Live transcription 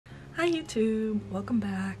Hi YouTube, welcome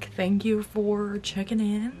back. Thank you for checking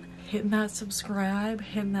in, hitting that subscribe,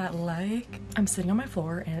 hitting that like. I'm sitting on my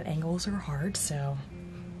floor and angles are hard, so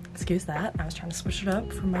excuse that. I was trying to switch it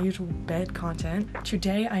up from my usual bed content.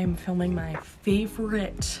 Today I am filming my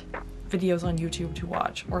favorite videos on YouTube to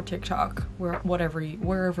watch, or TikTok, wherever you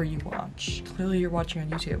watch. Clearly you're watching on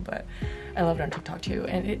YouTube, but I love it on TikTok too,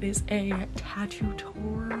 and it is a tattoo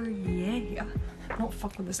tour. Yay! I don't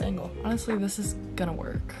fuck with this angle. Honestly, this is gonna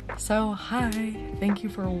work. So hi, thank you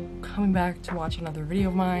for coming back to watch another video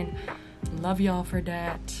of mine. Love y'all for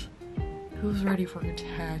that. Who's ready for a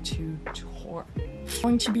tattoo tour? I'm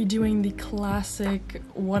going to be doing the classic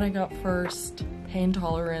what I got first, pain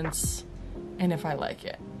tolerance, and if I like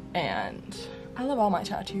it. And I love all my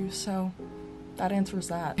tattoos, so that answers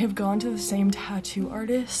that. I've gone to the same tattoo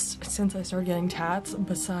artist since I started getting tats,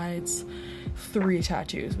 besides 3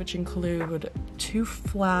 tattoos, which include 2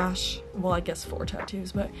 flash, well I guess 4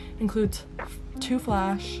 tattoos, but includes 2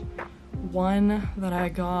 flash, 1 that I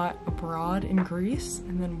got abroad in Greece,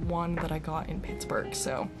 and then 1 that I got in Pittsburgh.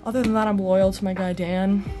 So other than that, I'm loyal to my guy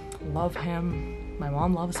Dan. Love him. My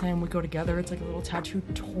mom loves him. We go together. It's like a little tattoo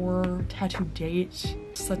tour, tattoo date.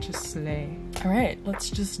 Such a slay. All right,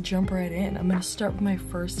 let's just jump right in. I'm gonna start with my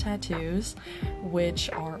first tattoos,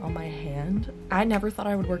 which are on my hand. I never thought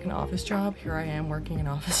I would work an office job. Here I am working an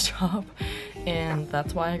office job, and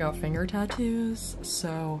that's why I got finger tattoos.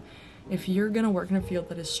 So if you're gonna work in a field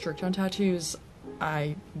that is strict on tattoos,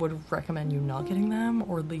 I would recommend you not getting them,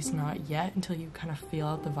 or at least not yet, until you kind of feel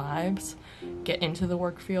out the vibes, get into the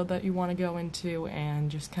work field that you want to go into,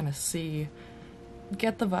 and just kind of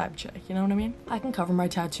get the vibe check, you know what I mean? I can cover my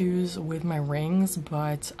tattoos with my rings,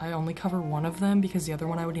 but I only cover one of them because the other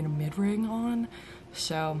one I would need a mid-ring on.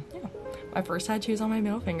 So yeah, my first tattoo is on my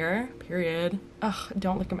middle finger, period. Ugh,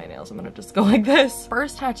 don't look at my nails, I'm gonna just go like this.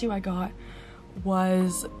 First tattoo I got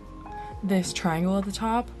was this triangle at the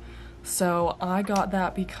top. So I got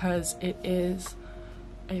that because it is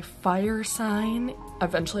a fire sign.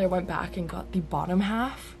 Eventually I went back and got the bottom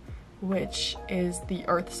half, which is the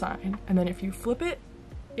earth sign. And then if you flip it,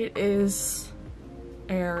 it is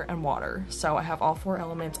air and water. So I have all 4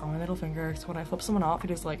 elements on my middle finger. So when I flip someone off, it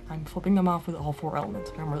is like I'm flipping them off with all 4 elements,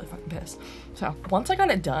 and I'm really fucking pissed. So once I got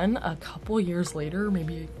it done, a couple years later,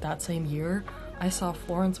 maybe that same year, I saw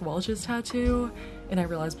Florence Welch's tattoo and I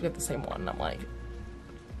realized we have the same one, and I'm like,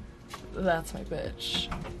 that's my bitch.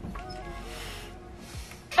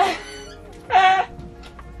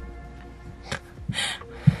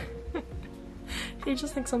 He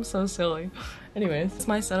just thinks I'm so silly. Anyways, it's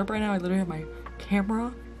my setup right now. I literally have my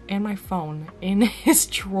camera and my phone in his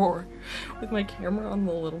drawer, with my camera on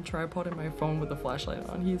the little tripod and my phone with the flashlight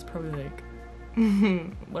on. He's probably like,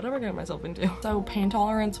 what have I got myself into? So pain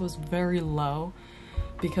tolerance was very low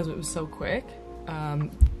because it was so quick.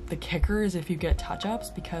 The kicker is if you get touch-ups,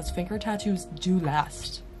 because finger tattoos do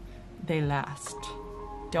last. They last.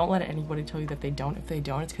 Don't let anybody tell you that they don't. If they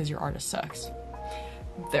don't, it's because your artist sucks.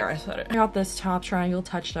 There, I said it. I got this top triangle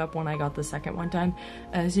touched up when I got the second one done.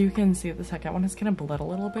 As you can see, the second one is gonna bled a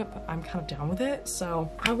little bit, but I'm kind of down with it.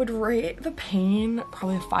 So I would rate the pain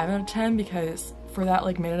probably a 5 out of 10, because for that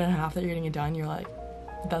like minute and a half that you're getting it done, you're like,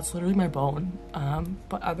 that's literally my bone.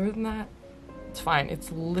 But other than that, it's fine.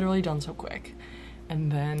 It's literally done so quick. And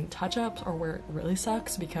then touch-ups are where it really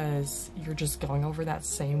sucks, because you're just going over that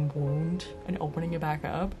same wound and opening it back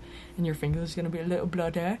up, and your finger's gonna be a little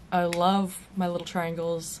bloody. I love my little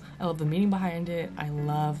triangles. I love the meaning behind it. I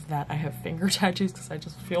love that I have finger tattoos because I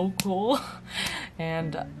just feel cool.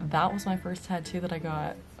 And that was my first tattoo that I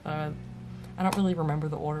got. I don't really remember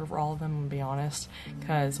the order for all of them, to be honest,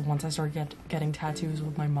 because once I started getting tattoos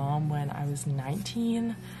with my mom when I was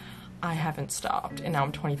 19, I haven't stopped, and now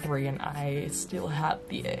I'm 23 and I still have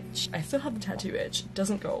the itch. I still have the tattoo itch. It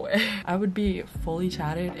doesn't go away. I would be fully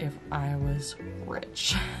tatted if I was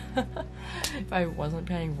rich. If I wasn't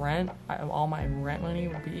paying rent, all my rent money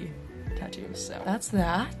would be tattoos. So that's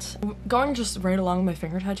that. Going just right along with my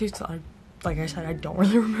finger tattoos, because like I said, I don't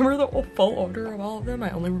really remember the full order of all of them. I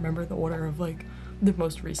only remember the order of like the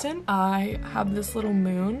most recent. I have this little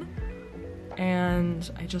moon,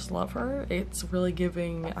 and I just love her. It's really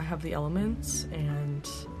giving, I have the elements, and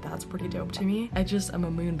that's pretty dope to me. I'm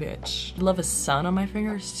a moon bitch. I love a sun on my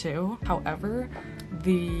fingers too. However,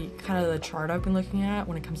 the kind of the chart I've been looking at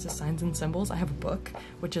when it comes to signs and symbols, I have a book,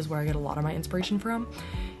 which is where I get a lot of my inspiration from.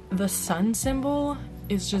 The sun symbol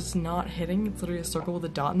is just not hitting. It's literally a circle with a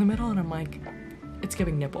dot in the middle, and I'm like, it's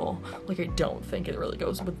giving nipple. Like, I don't think it really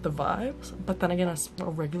goes with the vibes. But then again, a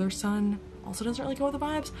regular sun also doesn't really go with the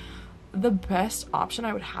vibes. The best option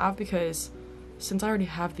I would have, because since I already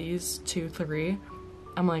have these 2, 3,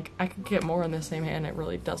 I'm like, I could get more on the same hand. It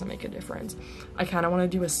really doesn't make a difference. I kind of want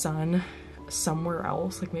to do a sun somewhere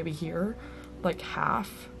else, like maybe here, like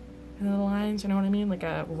half in the lines, you know what I mean? Like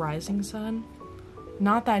a rising sun.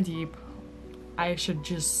 Not that deep. I should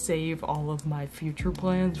just save all of my future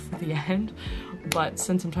plans for the end, but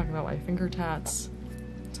since I'm talking about my finger tats,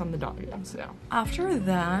 it's on the dogging. So after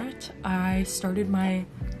that, I started my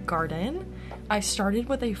garden. I started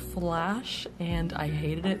with a flash and I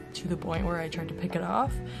hated it to the point where I tried to pick it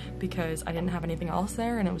off because I didn't have anything else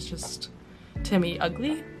there and it was just, to me,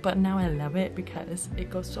 ugly, but now I love it because it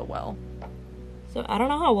goes so well. So I don't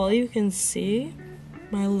know how well you can see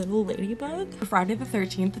my little ladybug. Friday the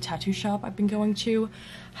 13th, the tattoo shop I've been going to,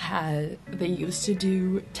 they used to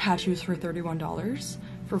do tattoos for $31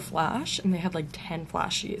 for flash, and they had like 10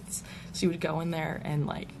 flash sheets. So you would go in there and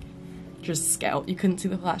like just scout. You couldn't see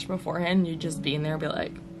the flash beforehand. You'd just be in there and be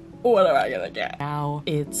like, what am I gonna get? Now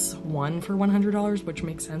it's one for $100, which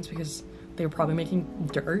makes sense because they were probably making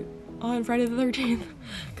dirt on Friday the 13th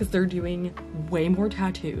because they're doing way more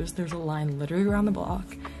tattoos. There's a line literally around the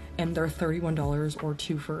block and they're $31 or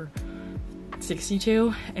 2 for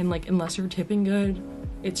 $62, and like unless you're tipping good,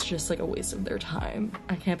 it's just like a waste of their time.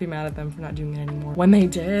 I can't be mad at them for not doing it anymore. When they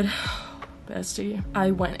did, bestie,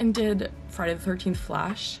 I went and did Friday the 13th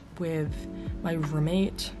flash with my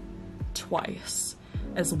roommate twice,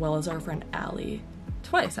 as well as our friend Allie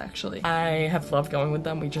twice actually. I have loved going with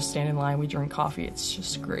them. We just stand in line, we drink coffee, it's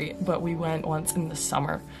just great. But we went once in the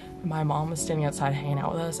summer. My mom was standing outside hanging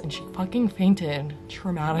out with us and she fucking fainted.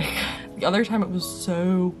 Traumatic. The other time it was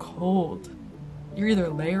so cold. You're either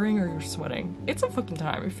layering or you're sweating. It's a fucking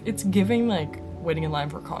time. It's giving like waiting in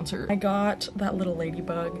line for a concert. I got that little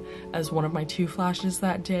ladybug as one of my 2 flashes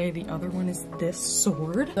that day. The other one is this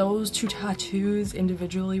sword. Those 2 tattoos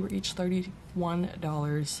individually were each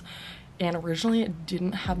 $31. And originally it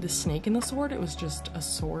didn't have the snake in the sword. It was just a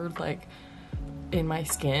sword like in my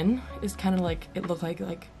skin. It's kind of like, it looked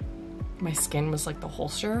like my skin was like the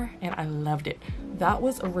holster, and I loved it. That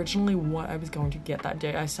was originally what I was going to get that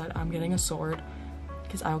day. I said, I'm getting a sword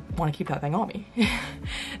because I want to keep that thing on me.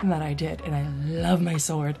 And that I did, and I love my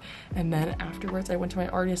sword. And then afterwards I went to my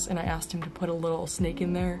artist and I asked him to put a little snake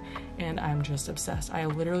in there, and I'm just obsessed. I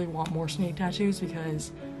literally want more snake tattoos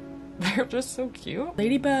because they're just so cute.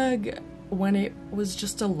 Ladybug, when it was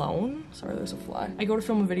just alone, sorry there's a fly. I go to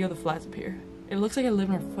film a video, the flies appear. It looks like I live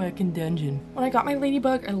in a fucking dungeon. When I got my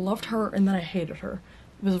ladybug, I loved her and then I hated her.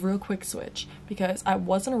 It was a real quick switch because I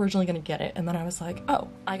wasn't originally gonna get it, and then I was like, oh,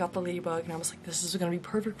 I got the ladybug and I was like, this is gonna be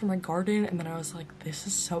perfect for my garden, and then I was like, this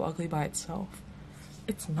is so ugly by itself.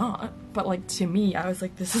 It's not, but like to me, I was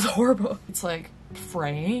like, this is horrible. It's like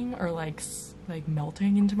fraying or like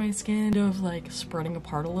melting into my skin, of like spreading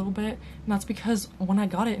apart a little bit, and that's because when I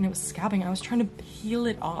got it and it was scabbing, I was trying to peel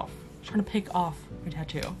it off, trying to pick off my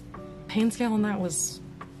tattoo. Pain scale on that was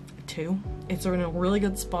 2. It's in a really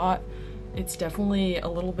good spot. It's definitely a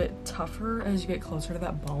little bit tougher as you get closer to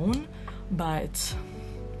that bone, but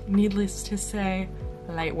needless to say,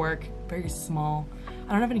 light work, very small.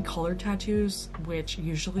 I don't have any colored tattoos, which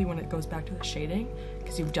usually when it goes back to the shading,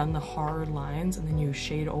 because you've done the hard lines and then you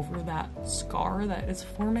shade over that scar that is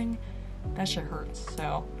forming, that shit hurts.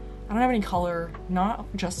 So I don't have any color, not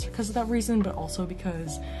just because of that reason, but also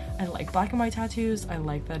because I like black and white tattoos. I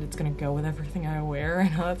like that it's gonna go with everything I wear. I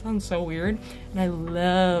know that sounds so weird, and I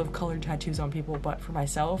love colored tattoos on people, but for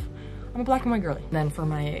myself, I'm a black and white girly. And then for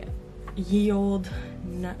my ye old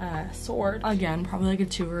sword, again, probably like a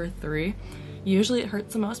 2 or a 3. Usually it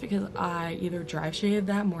hurts the most because I either dry shave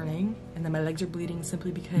that morning and then my legs are bleeding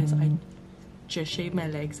simply because I just shaved my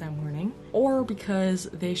legs that morning, or because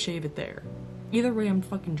they shave it there. Either way, I'm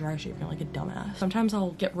fucking dry shaving like a dumbass. Sometimes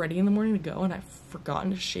I'll get ready in the morning to go and I've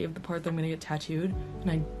forgotten to shave the part that I'm gonna get tattooed, and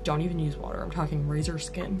I don't even use water. I'm talking razor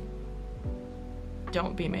skin.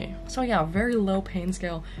 Don't be me. So yeah, very low pain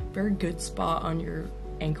scale, very good spot on your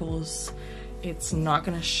ankles. It's not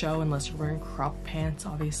gonna show unless you're wearing crop pants,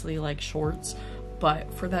 obviously, like shorts,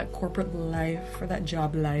 but for that corporate life, for that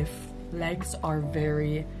job life, legs are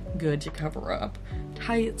very good to cover up.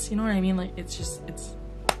 Tights, you know what I mean? Like, it's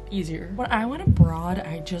easier. When I went abroad,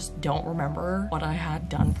 I just don't remember what I had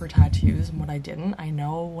done for tattoos and what I didn't. I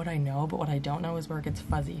know what I know, but what I don't know is where it gets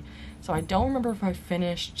fuzzy. So I don't remember if I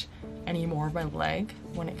finished any more of my leg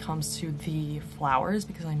when it comes to the flowers,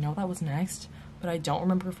 because I know that was next, but I don't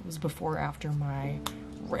remember if it was before or after my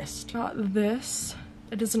wrist. Got this.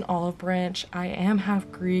 It is an olive branch. I am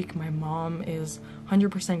half Greek. My mom is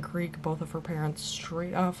 100% Greek, both of her parents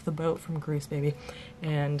straight off the boat from Greece, baby.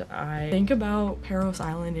 And I think about Paros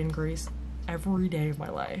Island in Greece every day of my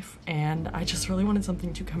life. And I just really wanted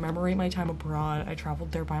something to commemorate my time abroad. I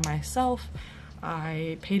traveled there by myself.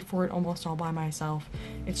 I paid for it almost all by myself.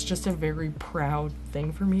 It's just a very proud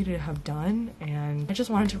thing for me to have done, and I just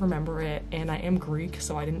wanted to remember it. And I am Greek,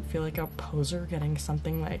 so I didn't feel like a poser getting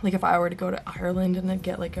something like if I were to go to Ireland and then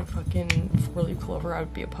get like a fucking 4-leaf clover, I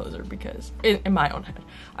would be a poser, because in my own head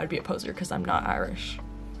I'd be a poser because I'm not Irish.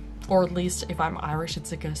 Or at least if I'm Irish,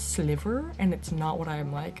 it's like a sliver and it's not what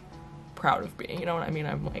I'm like proud of being, you know what I mean?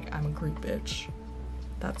 I'm a Greek bitch.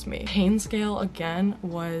 That's me. Pain scale again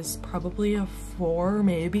was probably a 4,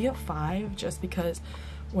 maybe a 5, just because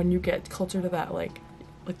when you get closer to that like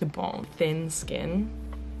the bone, thin skin,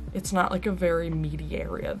 it's not like a very meaty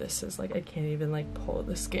area. This is like, I can't even like pull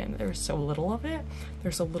the skin. There's so little of it.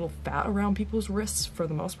 There's a little fat around people's wrists for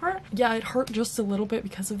the most part. Yeah, it hurt just a little bit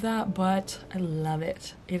because of that, but I love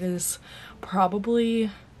it. It is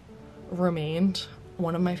probably remained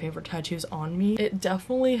one of my favorite tattoos on me. It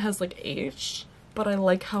definitely has like aged, but I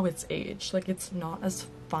like how it's aged. Like, it's not as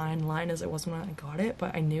fine line as it was when I got it,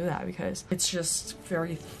 but I knew that because it's just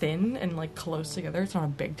very thin and like close together. It's not a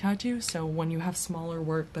big tattoo, so when you have smaller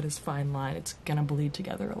work that is fine line, it's gonna bleed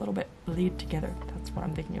together a little bit. Bleed together, that's what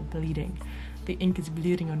I'm thinking of, bleeding. The ink is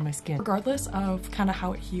bleeding on my skin. Regardless of kind of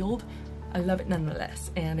how it healed, I love it nonetheless,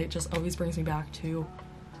 and it just always brings me back to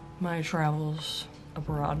my travels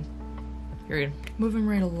abroad. Period. Moving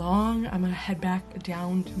right along, I'm gonna head back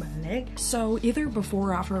down to my leg. So either before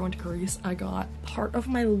or after I went to Greece, I got part of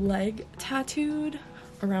my leg tattooed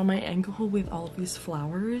around my ankle with all of these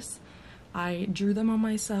flowers. I drew them on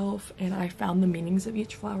myself, and I found the meanings of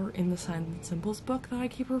each flower in the Signs and Symbols book that I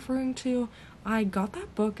keep referring to. I got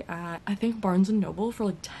that book at, I think, Barnes & Noble for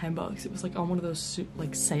like 10 bucks. It was like on one of those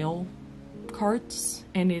like sale carts,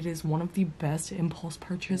 and it is one of the best impulse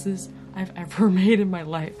purchases I've ever made in my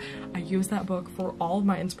life. I use that book for all of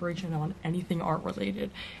my inspiration on anything art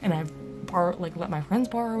related, and I've let my friends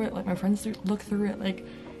borrow it, let my friends look through it. Like,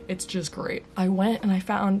 it's just great. I went and I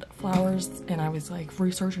found flowers, and I was like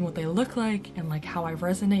researching what they look like and like how I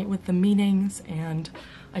resonate with the meanings, and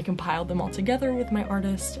I compiled them all together with my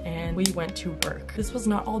artist, and we went to work. This was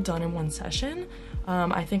not all done in one session.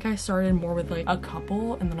 I think I started more with like a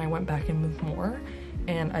couple, and then I went back in with more,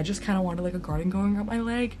 and I just kind of wanted like a garden going up my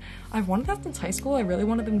leg. I've wanted that since high school. I really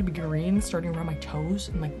wanted them to be green, starting around my toes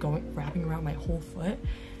and like wrapping around my whole foot.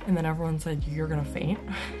 And then everyone said, you're gonna faint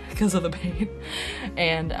because of the pain.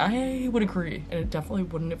 And I would agree. And it definitely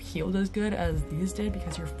wouldn't have healed as good as these did,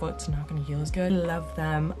 because your foot's not gonna heal as good. I love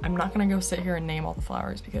them. I'm not gonna go sit here and name all the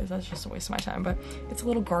flowers because that's just a waste of my time, but it's a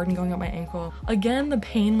little garden going up my ankle. Again, the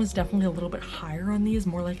pain was definitely a little bit higher on these,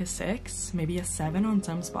 more like a 6, maybe a 7 on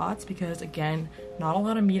some spots, because again, not a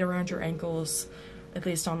lot of meat around your ankles, at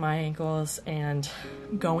least on my ankles, and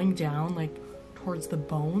going down like towards the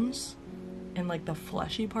bones and like the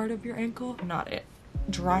fleshy part of your ankle, not it.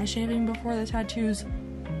 Dry shaving before the tattoos,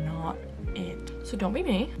 not it. So don't be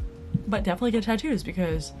me, but definitely get tattoos,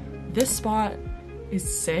 because this spot is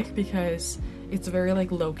sick because it's very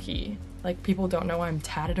like low-key. Like, people don't know I'm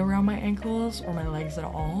tatted around my ankles or my legs at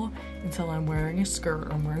all until I'm wearing a skirt,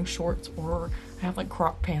 or I'm wearing shorts, or I have like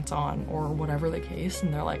crop pants on, or whatever the case,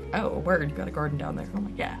 and they're like, oh, word, you got a garden down there. I'm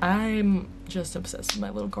like, yeah. I'm just obsessed with my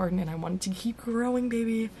little garden, and I want it to keep growing,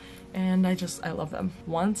 baby. And I love them.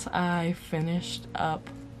 Once I finished up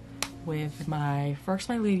with my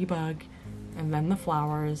ladybug and then the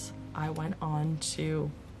flowers, I went on to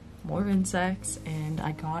more insects, and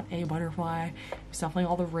I got a butterfly. It was definitely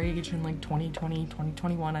all the rage in like 2020,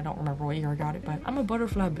 2021. I don't remember what year I got it, but I'm a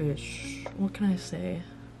butterfly bitch. What can I say?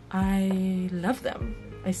 I love them.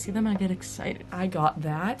 I see them, I get excited. I got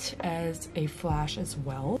that as a flash as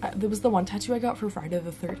well. There was the one tattoo I got for Friday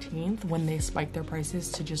the 13th when they spiked their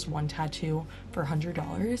prices to just one tattoo for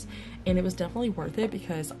 $100, and it was definitely worth it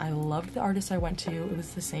because I loved the artist I went to. It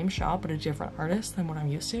was the same shop but a different artist than what I'm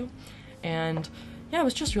used to, and yeah, it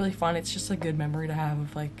was just really fun. It's just a good memory to have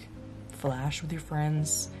of like flash with your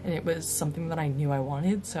friends, and it was something that I knew I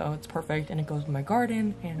wanted, so it's perfect, and it goes with my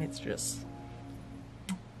garden, and it's just,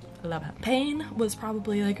 I love it. Pain was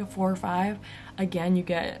probably like a 4 or 5. Again, you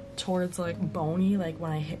get towards like bony, like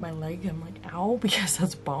when I hit my leg, I'm like, ow, because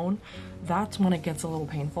that's bone. That's when it gets a little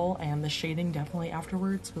painful, and the shading definitely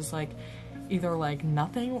afterwards was like either like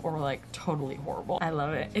nothing or like totally horrible. I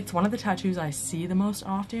love it. It's one of the tattoos I see the most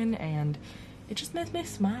often, and it just makes me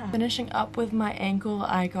smile. Finishing up with my ankle,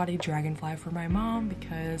 I got a dragonfly for my mom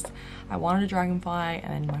because I wanted a dragonfly,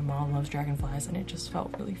 and my mom loves dragonflies, and it just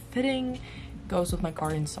felt really fitting. It goes with my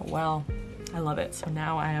garden so well. I love it. So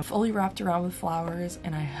now I have fully wrapped around with flowers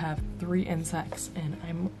and I have 3 insects and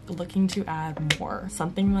I'm looking to add more.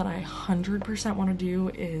 Something that I 100% want to do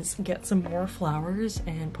is get some more flowers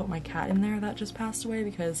and put my cat in there that just passed away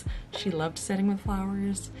because she loved sitting with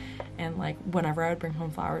flowers, and like whenever I would bring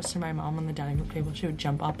home flowers to my mom on the dining room table, she would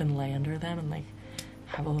jump up and lay under them and like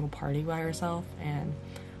have a little party by herself, and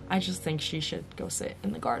I just think she should go sit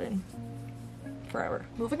in the garden forever.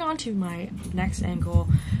 Moving on to my next angle,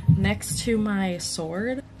 next to my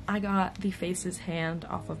sword, I got the Faces hand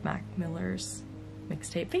off of Mac Miller's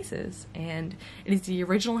mixtape Faces, and it is the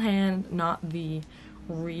original hand, not the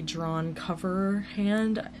redrawn cover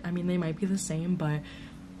hand. I mean, they might be the same, but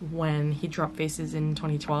when he dropped Faces in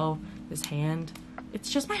 2012, this hand, it's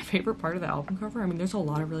just my favorite part of the album cover. I mean, there's a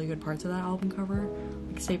lot of really good parts of that album cover,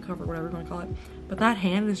 mixtape cover, whatever you want to call it, but that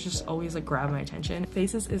hand is just always like grabbing my attention.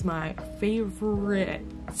 Faces is my favorite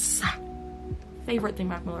thing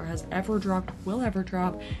Mac Miller has ever dropped, will ever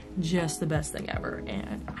drop. Just the best thing ever,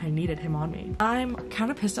 and I needed him on me. I'm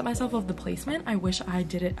kind of pissed at myself of the placement. I wish I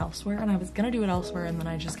did it elsewhere, and I was gonna do it elsewhere, and then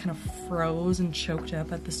I just kind of froze and choked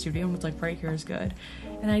up at the studio and was like, right here is good.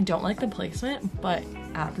 And I don't like the placement, but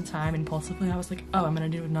at the time, impulsively, I was like, oh, I'm gonna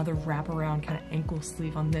do another wraparound kind of ankle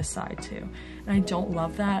sleeve on this side too. And I don't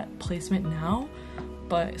love that placement now,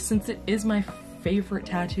 but since it is my favorite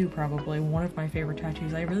tattoo, probably one of my favorite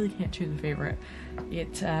tattoos, I really can't choose a favorite.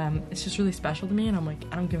 It's just really special to me, and I'm like,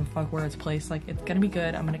 I don't give a fuck where it's placed. Like, it's gonna be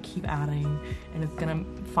good, I'm gonna keep adding, and it's gonna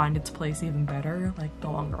find its place even better. Like, the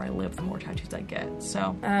longer I live, the more tattoos I get.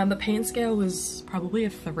 So the pain scale was probably a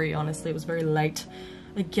 3, honestly. It was very light.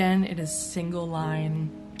 Again, it is single line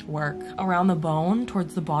work. Around the bone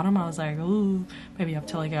towards the bottom, I was like, ooh, maybe up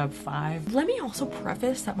to like a 5. Let me also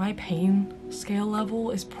preface that my pain scale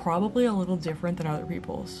level is probably a little different than other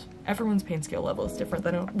people's. Everyone's pain scale level is different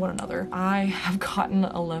than one another. I have gotten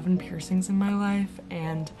 11 piercings in my life,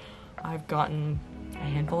 and I've gotten a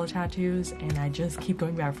handful of tattoos, and I just keep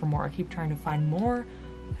going back for more. I keep trying to find more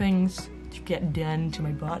things to get done to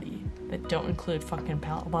my body that don't include fucking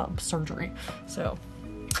surgery. So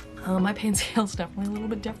my pain scale is definitely a little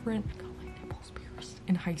bit different. I got my nipples pierced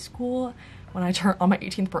in high school when I turned on my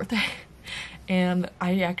 18th birthday, and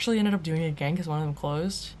I actually ended up doing it again because one of them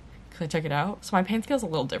closed because I took it out. So my pain scale is a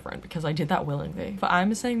little different because I did that willingly. But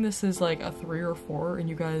I'm saying this is like a 3 or 4, and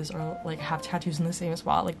you guys are like have tattoos in the same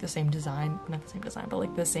spot, like the same design, not the same design, but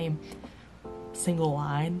like the same single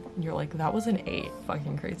line, and you're like, that was an 8.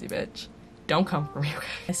 Fucking crazy bitch. Don't come for me.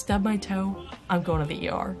 I stub my toe, I'm going to the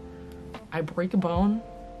ER. I break a bone,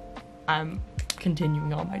 I'm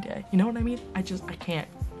continuing on my day. You know what I mean? I can't.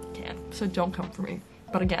 So don't come for me.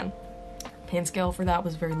 But again, pain scale for that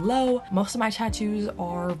was very low. Most of my tattoos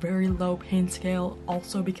are very low pain scale,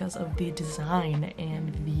 also because of the design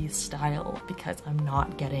and the style, because I'm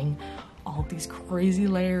not getting all these crazy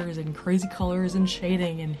layers and crazy colors and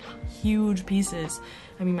shading and huge pieces.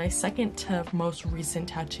 I mean, my second to most recent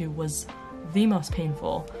tattoo was the most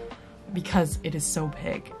painful because it is so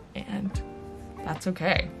big, and that's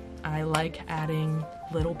okay. I like adding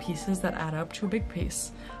little pieces that add up to a big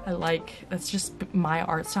piece. That's just my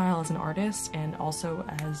art style as an artist and also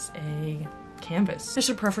as a canvas. I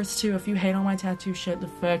should preface too, if you hate on my tattoo shit, the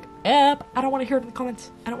fuck up. I don't want to hear it in the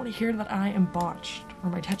comments. I don't want to hear that I am botched,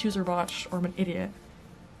 or my tattoos are botched, or I'm an idiot.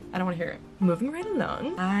 I don't want to hear it. Moving right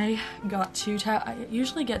along, I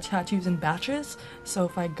usually get tattoos in batches, so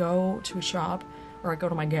if I go to a shop, or I go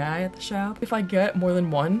to my guy at the shop, if I get more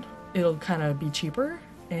than one, it'll kind of be cheaper,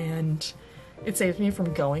 and it saves me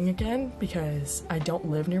from going again because I don't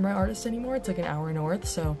live near my artist anymore. It's like an hour north,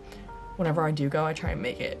 so whenever I do go, I try and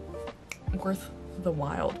make it worth the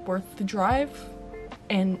while, worth the drive,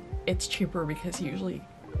 and it's cheaper because he usually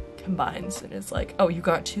combines and it's like, oh, you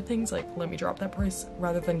got 2 things, like let me drop that price,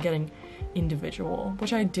 rather than getting individual,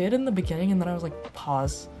 which I did in the beginning, and then I was like,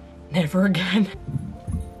 pause, never again.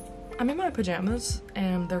 I'm in my pajamas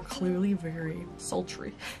and they're clearly very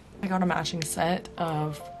sultry. I got a matching set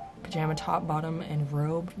of pajama top, bottom, and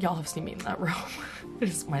robe. Y'all have seen me in that robe. It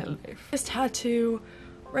is my life. This tattoo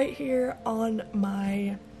right here on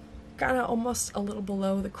my, kind of almost a little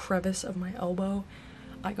below the crevice of my elbow,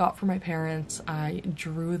 I got from my parents. I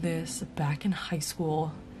drew this back in high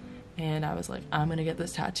school, and I was like, I'm gonna get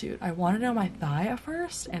this tattooed. I wanted it on my thigh at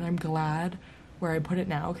first, and I'm glad where I put it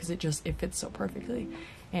now because it fits so perfectly.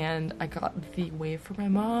 And I got the wave for my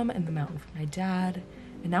mom and the mountain for my dad.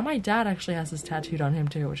 And now my dad actually has this tattooed on him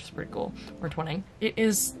too, which is pretty cool. We're twinning. It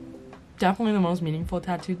is definitely the most meaningful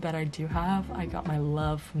tattoo that I do have. I got my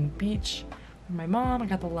love from the beach from my mom. I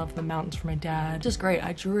got the love of the mountains from my dad. Just great.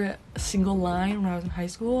 I drew a single line when I was in high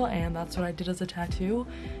school, and that's what I did as a tattoo.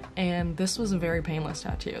 And this was a very painless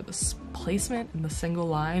tattoo. This placement and the single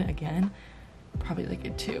line, again, probably like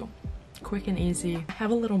a 2. Quick and easy. I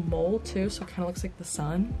have a little mole too, so it kind of looks like the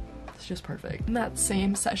sun. It's just perfect. In that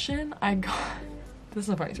same session, I got, this is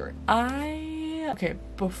a funny story. Okay,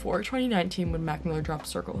 before 2019 when Mac Miller dropped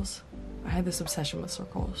circles, I had this obsession with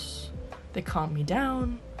circles. They calmed me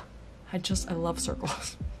down. I love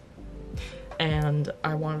circles. And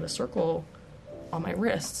I wanted a circle on my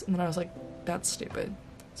wrists, and then I was like, that's stupid.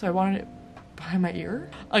 So I wanted it behind my ear.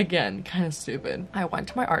 Again, kind of stupid. I went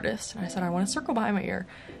to my artist and I said, I want a circle behind my ear.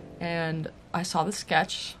 And I saw the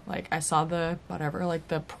sketch, like I saw the whatever, like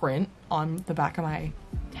the print on the back of my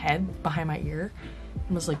head behind my ear,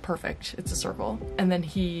 and was like, perfect, it's a circle. And then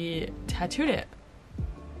he tattooed it.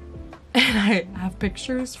 And I have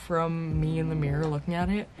pictures from me in the mirror looking at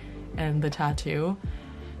it and the tattoo,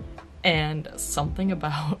 and something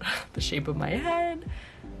about the shape of my head,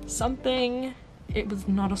 it was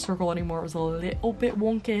not a circle anymore, it was a little bit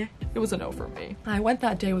wonky. It was a no for me. I went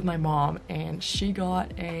that day with my mom, and she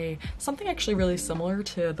got something actually really similar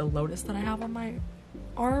to the lotus that I have on my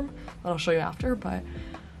arm that I'll show you after, but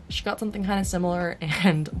she got something kind of similar,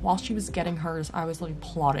 and while she was getting hers, I was like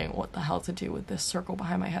plotting what the hell to do with this circle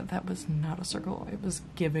behind my head. That was not a circle. It was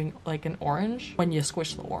giving like an orange when you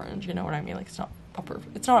squish the orange, you know what I mean? Like it's not a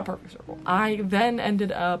perfect circle. I then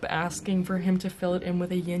ended up asking for him to fill it in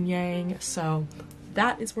with a yin yang, so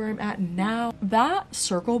that is where I'm at now. That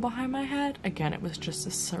circle behind my head, again, it was just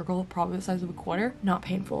a circle probably the size of a quarter. Not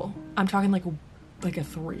painful. I'm talking like a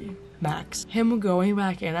 3 max. Him going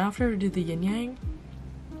back in after to do the yin yang,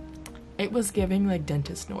 it was giving like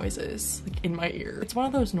dentist noises like in my ear. It's one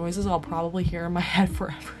of those noises I'll probably hear in my head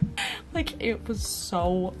forever. Like it was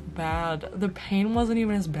so bad. The pain wasn't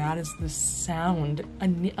even as bad as the sound.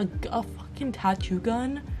 A fucking tattoo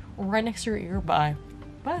gun right next to your ear. Bye.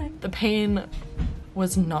 The pain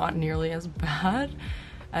was not nearly as bad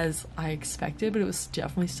as I expected, but it was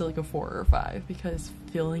definitely still like a 4 or 5 because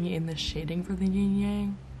filling in the shading for the yin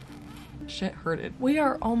yang, shit hurted. We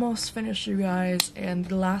are almost finished, you guys, and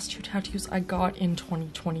the last 2 tattoos I got in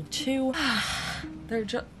 2022.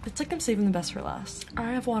 It's like I'm saving the best for last.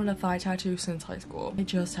 I have wanted a thigh tattoo since high school. I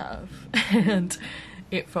just have. And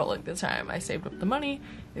it felt like the time. I saved up the money.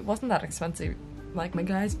 It wasn't that expensive. Like my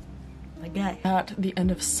guy. At the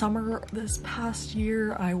end of summer this past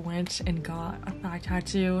year, I went and got a thigh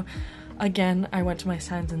tattoo. Again, I went to my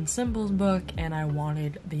signs and symbols book and I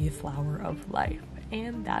wanted the flower of life.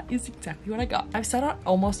 And that is exactly what I got. I've said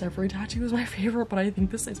almost every tattoo is my favorite, but I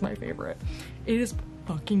think this is my favorite. It is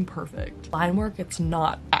fucking perfect. Line work, it's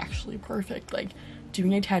not actually perfect. Like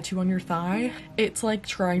doing a tattoo on your thigh, it's like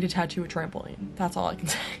trying to tattoo a trampoline. That's all I can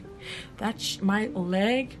say. That's my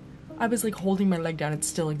leg. I was like holding my leg down. It's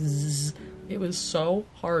still like zzz. It was so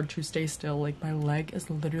hard to stay still. Like my leg is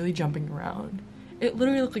literally jumping around. It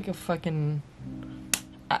literally looked like a fucking...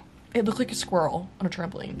 It looked like a squirrel on a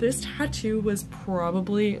trampoline. This tattoo was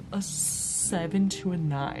probably a 7 to a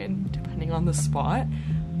 9, depending on the spot.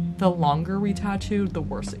 The longer we tattooed, the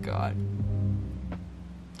worse it got.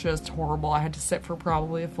 Just horrible. I had to sit for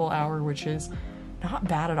probably a full hour, which is not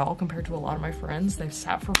bad at all compared to a lot of my friends. They've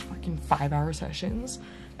sat for fucking 5-hour sessions,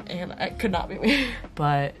 and it could not be me.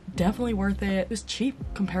 But definitely worth it. It was cheap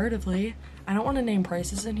comparatively. I don't want to name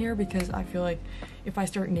prices in here because I feel like if I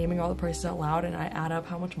start naming all the prices out loud and I add up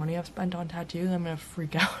how much money I've spent on tattoos, I'm gonna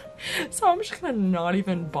freak out. So I'm just gonna not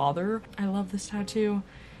even bother. I love this tattoo.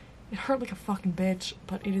 It hurt like a fucking bitch,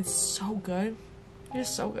 but it is so good. It is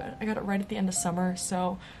so good. I got it right at the end of summer,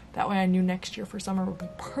 so that way I knew next year for summer would be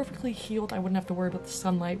perfectly healed. I wouldn't have to worry about the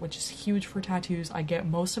sunlight, which is huge for tattoos. I get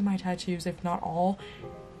most of my tattoos, if not all,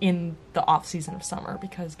 in the off season of summer,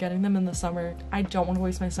 because getting them in the summer, I don't want to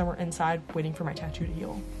waste my summer inside waiting for my tattoo to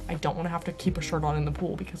heal. I don't want to have to keep a shirt on in the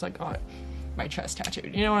pool because I got my chest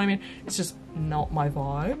tattooed, you know what I mean? It's just not my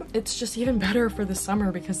vibe. It's just even better for the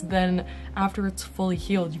summer because then after it's fully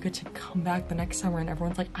healed, you get to come back the next summer and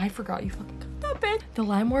everyone's like, I forgot you fucking got that bitch. The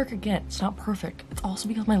line work, again, it's not perfect. It's also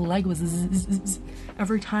because my leg was zzz.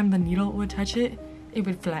 Every time the needle would touch it, it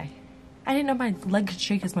would fly. I didn't know my leg could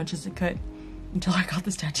shake as much as it could until I got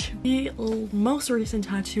this tattoo. The most recent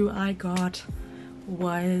tattoo I got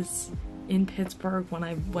was in Pittsburgh when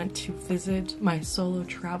I went to visit my solo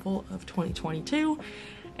travel of 2022,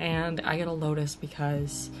 and I get a lotus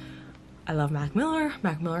because I love Mac Miller.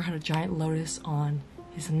 Mac Miller had a giant lotus on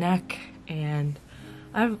his neck, and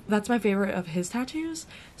that's my favorite of his tattoos,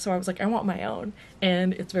 so I was like, I want my own,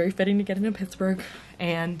 and it's very fitting to get into Pittsburgh.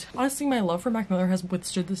 And honestly, my love for Mac Miller has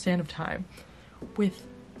withstood the stand of time. With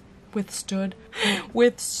withstood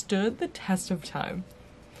the test of time.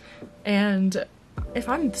 And if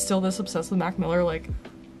I'm still this obsessed with Mac Miller, like,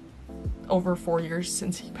 over 4 years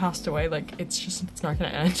since he passed away, like, it's not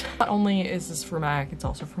gonna end. Not only is this for Mac, it's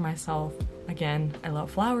also for myself. Again, I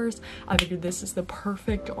love flowers. I figured this is the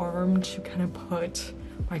perfect arm to kind of put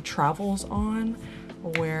my travels on,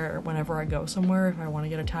 where whenever I go somewhere, if I want to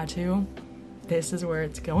get a tattoo, this is where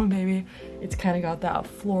it's going, baby. It's kind of got that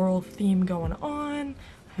floral theme going on.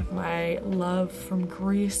 I have my love from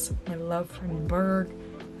Greece, my love from Berg.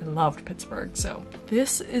 I loved Pittsburgh. So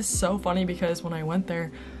this is so funny because when I went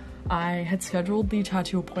there, I had scheduled the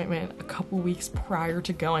tattoo appointment a couple weeks prior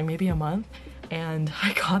to going, maybe a month, and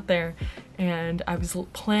I got there and I was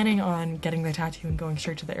planning on getting the tattoo and going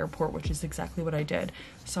straight to the airport, which is exactly what I did.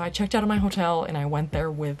 So I checked out of my hotel and I went there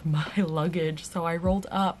with my luggage. So I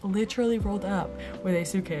literally rolled up with a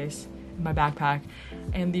suitcase in my backpack,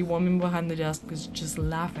 and the woman behind the desk was just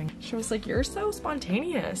laughing. She was like, "You're so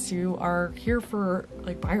spontaneous. You are here for,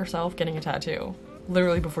 like, by yourself getting a tattoo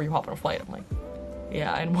literally before you hop on a flight." I'm like,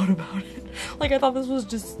 yeah, and what about it? Like, I thought this was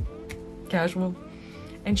just casual.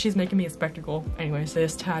 And she's making me a spectacle. Anyways,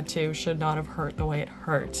 this tattoo should not have hurt the way it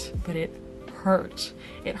hurt, but it hurt.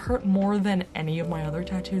 It hurt more than any of my other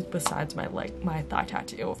tattoos besides my thigh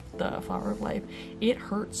tattoo of the Flower of Life. It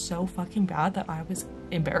hurt so fucking bad that I was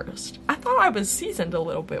embarrassed. I thought I was seasoned a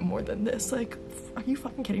little bit more than this. Like, are you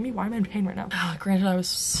fucking kidding me? Why am I in pain right now? Granted, I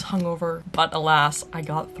was hungover, but alas, I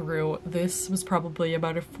got through. This was probably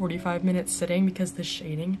about a 45-minute sitting because the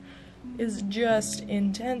shading is just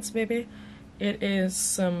intense, baby. It is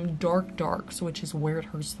some darks, which is where it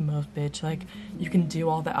hurts the most, bitch. Like, you can do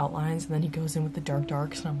all the outlines and then he goes in with the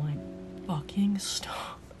darks and I'm like, fucking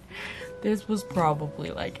stop. This was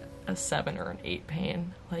probably like a 7 or an 8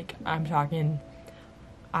 pain. Like, I'm talking,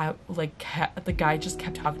 the guy just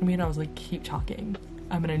kept talking to me and I was like, keep talking.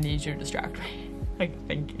 I'm gonna need you to distract me. Like,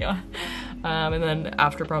 thank you. And then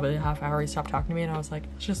after probably a half hour, he stopped talking to me and I was like,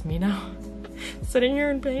 it's just me now. Sitting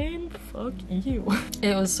here in pain? Fuck you.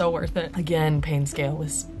 It was so worth it. Again, pain scale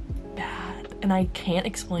was bad. And I can't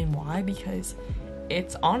explain why because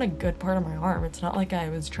it's on a good part of my arm. It's not like I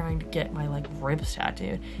was trying to get my, like, ribs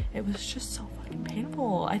tattooed. It was just so fucking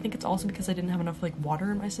painful. I think it's also because I didn't have enough, like,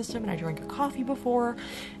 water in my system and I drank a coffee before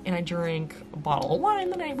and I drank a bottle of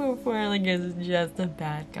wine the night before. Like, it's just a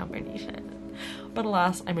bad combination. But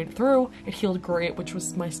alas, I made it through. It healed great, which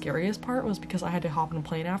was my scariest part, was because I had to hop on a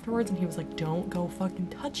plane afterwards and he was like, don't go fucking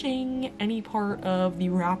touching any part of the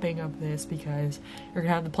wrapping of this because you're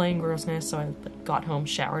gonna have the plane grossness. So I, like, got home,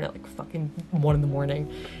 showered at like fucking 1 in the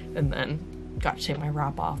morning and then got to take my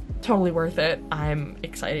wrap off. Totally worth it. I'm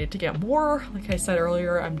excited to get more. Like I said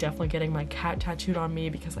earlier, I'm definitely getting my cat tattooed on me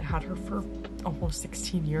because I had her for almost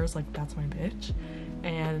 16 years. Like, that's my bitch.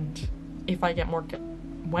 And if I get more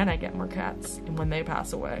when I get more cats and when they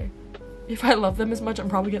pass away, if I love them as much, I'm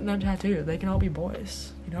probably getting them tattooed. They can all be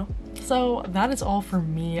boys, you know? So that is all for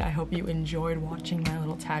me. I hope you enjoyed watching my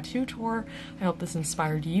little tattoo tour. I hope this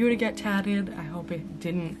inspired you to get tatted. I hope it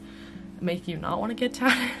didn't make you not want to get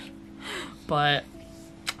tatted. But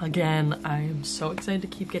again, I am so excited to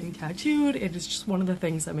keep getting tattooed. It is just one of the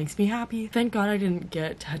things that makes me happy. Thank God I didn't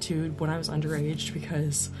get tattooed when I was underage,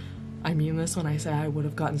 because I mean this when I say I would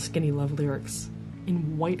have gotten Skinny Love lyrics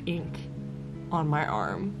in white ink on my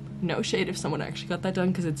arm. No shade if someone actually got that done,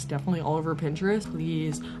 because it's definitely all over Pinterest.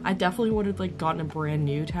 Please. I definitely would have, like, gotten a brand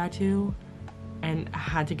new tattoo and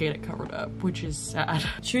had to get it covered up, which is sad.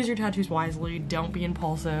 Choose your tattoos wisely. Don't be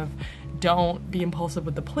impulsive. Don't be impulsive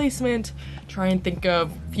with the placement. Try and think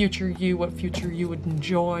of future you, what future you would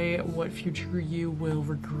enjoy, what future you will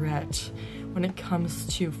regret. When it comes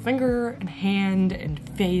to finger and hand and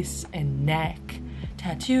face and neck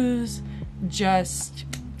tattoos, just,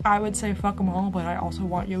 I would say fuck them all, but I also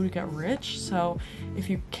want you to get rich. So if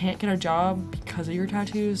you can't get a job because of your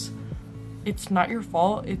tattoos, it's not your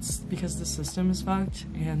fault. It's because the system is fucked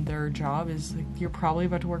and their job is, like, you're probably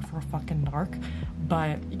about to work for a fucking narc.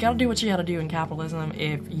 But you gotta do what you gotta do in capitalism.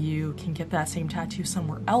 If you can get that same tattoo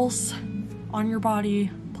somewhere else on your body,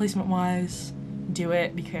 placement wise, do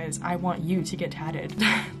it, because I want you to get tatted.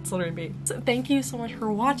 It's literally me. So thank you so much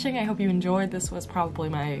for watching. I hope you enjoyed. This was probably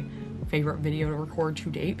my favorite video to record to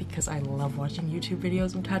date because I love watching YouTube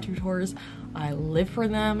videos of tattoo tours. I live for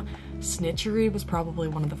them. Snitchery was probably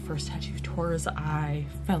one of the first tattoo tours I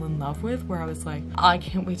fell in love with, where I was like, I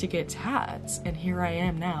can't wait to get tats, and here I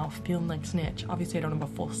am now feeling like Snitch. Obviously I don't have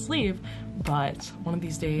a full sleeve, but one of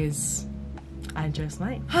these days I just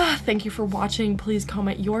might. Thank you for watching. Please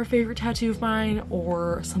comment your favorite tattoo of mine,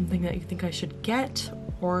 or something that you think I should get,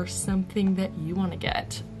 or something that you want to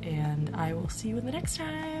get, and I will see you in the next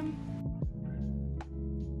time.